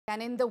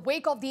And in the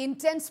wake of the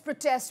intense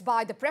protest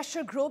by the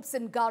pressure groups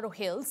in Garo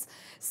Hills,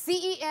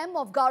 CEM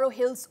of Garo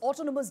Hills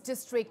Autonomous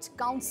District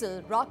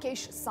Council,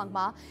 Rakesh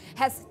Sangma,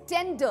 has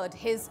tendered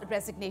his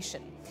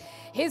resignation.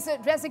 His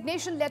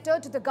resignation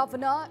letter to the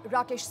governor,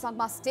 Rakesh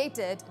Sangma,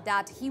 stated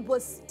that he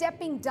was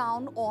stepping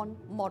down on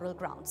moral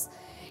grounds.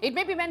 It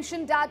may be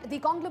mentioned that the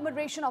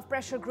conglomeration of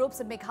pressure groups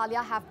in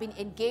Meghalaya have been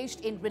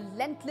engaged in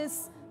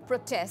relentless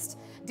protest,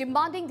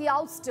 demanding the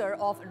ouster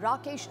of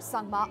Rakesh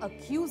Sangma,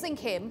 accusing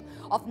him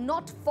of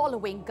not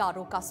following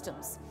Garo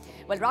customs.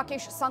 Well,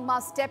 Rakesh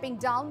Sangma stepping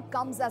down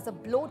comes as a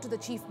blow to the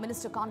Chief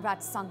Minister Conrad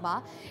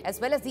Sangma, as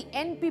well as the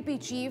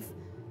NPP chief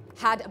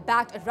had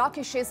backed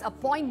Rakesh's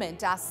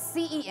appointment as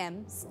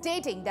CEM,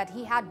 stating that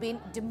he had been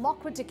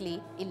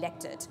democratically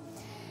elected.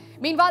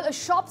 Meanwhile,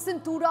 shops in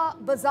Tura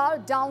Bazaar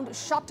downed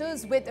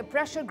shutters with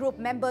pressure group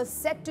members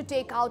set to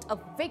take out a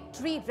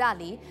victory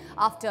rally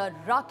after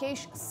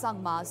Rakesh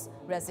Sangma's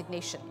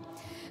resignation.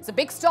 It's a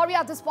big story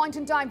at this point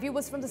in time,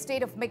 viewers, from the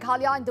state of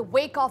Meghalaya. In the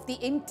wake of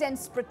the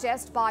intense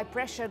protest by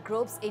pressure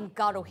groups in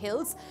Garo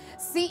Hills,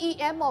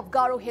 CEM of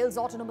Garo Hills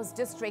Autonomous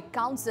District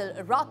Council,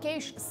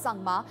 Rakesh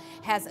Sangma,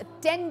 has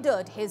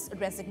tendered his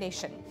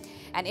resignation.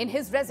 And in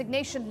his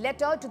resignation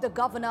letter to the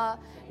governor,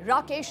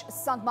 Rakesh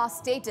Sangma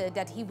stated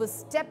that he was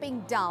stepping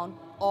down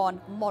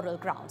on moral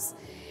grounds.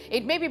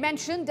 It may be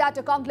mentioned that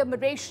a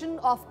conglomeration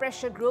of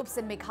pressure groups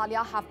in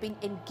Meghalaya have been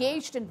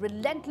engaged in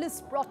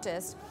relentless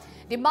protest,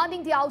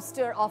 demanding the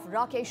ouster of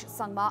Rakesh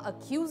Sangma,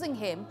 accusing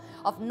him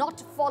of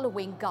not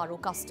following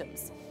Garo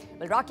customs.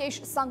 Well,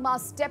 Rakesh Sangma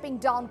stepping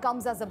down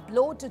comes as a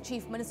blow to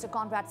Chief Minister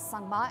Conrad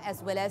Sangma,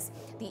 as well as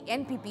the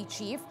NPP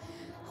chief,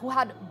 who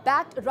had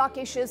backed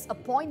Rakesh's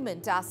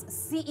appointment as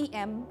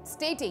CEM,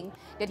 stating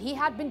that he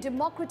had been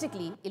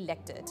democratically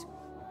elected.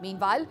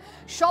 Meanwhile,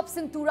 shops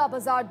in Tura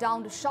Bazaar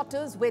downed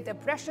shutters with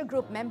pressure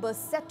group members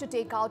set to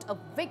take out a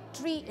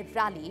victory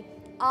rally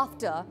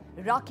after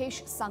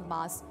Rakesh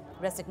Sangma's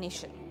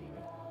resignation.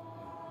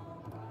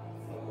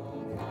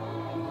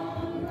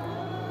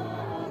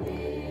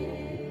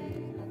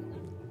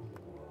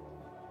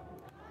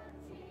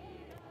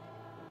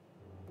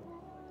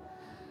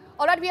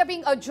 All right, we are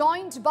being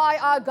joined by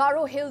our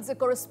Garo Hills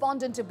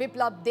correspondent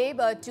Biplab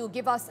Deva to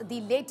give us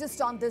the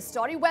latest on this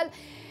story. Well,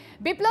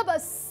 Biplab,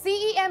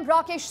 CEM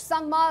Rakesh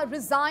Sangma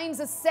resigns,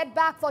 a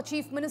setback for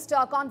Chief Minister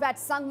Conrad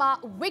Sangma,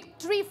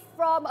 victory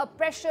from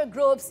pressure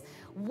groups.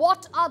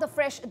 What are the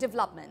fresh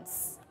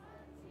developments?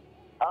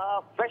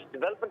 Fresh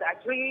development.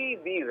 Actually,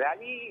 the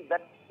rally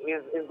that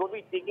is going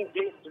to be taking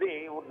place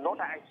today would not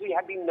actually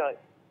have been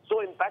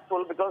so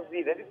impactful because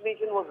the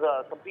resignation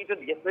was completed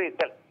yesterday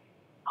itself.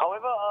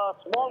 However, a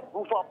small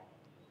goof up,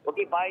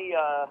 okay, by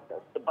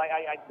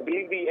I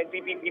believe the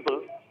NPP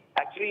people,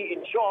 actually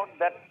ensured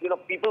that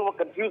people were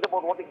confused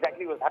about what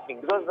exactly was happening,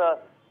 because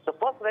the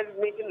first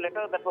resignation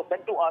letter that was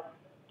sent to us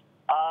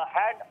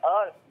had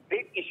a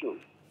date issue.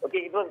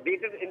 Okay, it was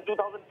dated in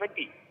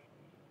 2020,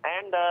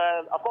 and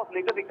of course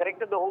later they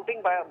corrected the whole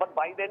thing. But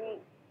by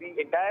then the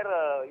entire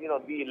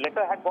the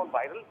letter had gone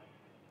viral,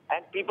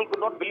 and people could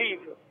not believe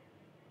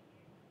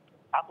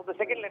after the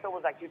second letter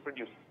was actually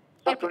produced.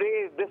 So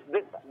today,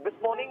 this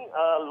morning,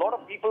 a lot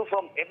of people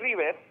from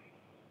everywhere,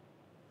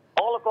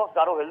 all across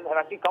Garo Hills, have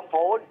actually come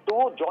forward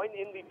to join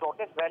in the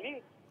protest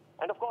rally.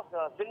 And of course,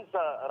 since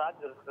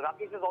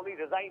Rakesh has already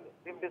resigned,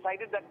 they've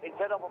decided that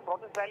instead of a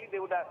protest rally, they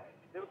would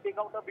take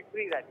out a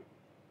victory rally.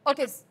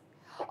 Okay.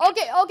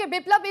 Okay,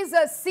 Biplab, is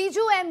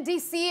Siju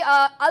MDC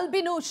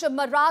Albinush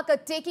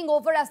Marak taking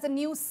over as the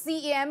new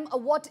CEM?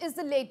 What is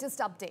the latest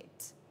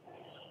update?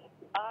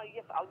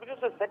 Yes,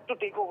 Albinush is set to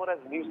take over as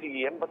new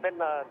CEM, but then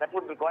that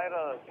would require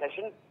a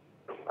session,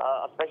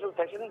 a special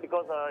session,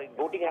 because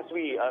voting has to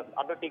be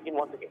undertaken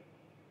once again.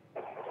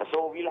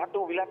 So we'll have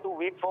to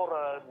wait for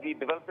the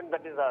development,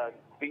 that is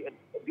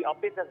the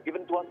update that's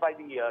given to us by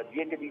the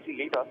GHADC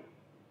later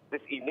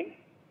this evening.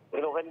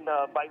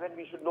 By when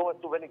we should know as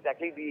to when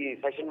exactly the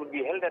session would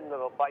be held, and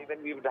by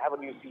when we would have a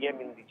new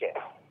CEM in the chair.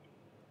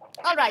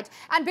 All right.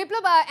 And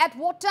Biplab, at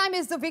what time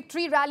is the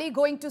victory rally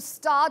going to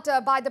start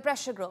by the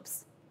pressure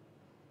groups?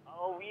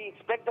 We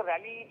expect the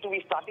rally to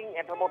be starting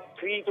at about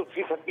 3 to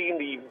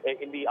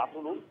 3:30 in the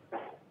afternoon.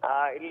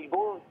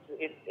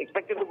 It's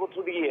expected to go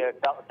through the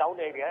town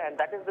area, and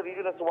that is the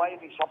reason as to why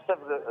the shops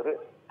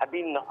have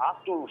been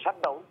asked to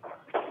shut down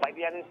by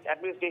the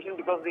administration,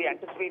 because they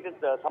anticipated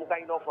some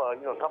kind of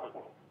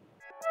trouble.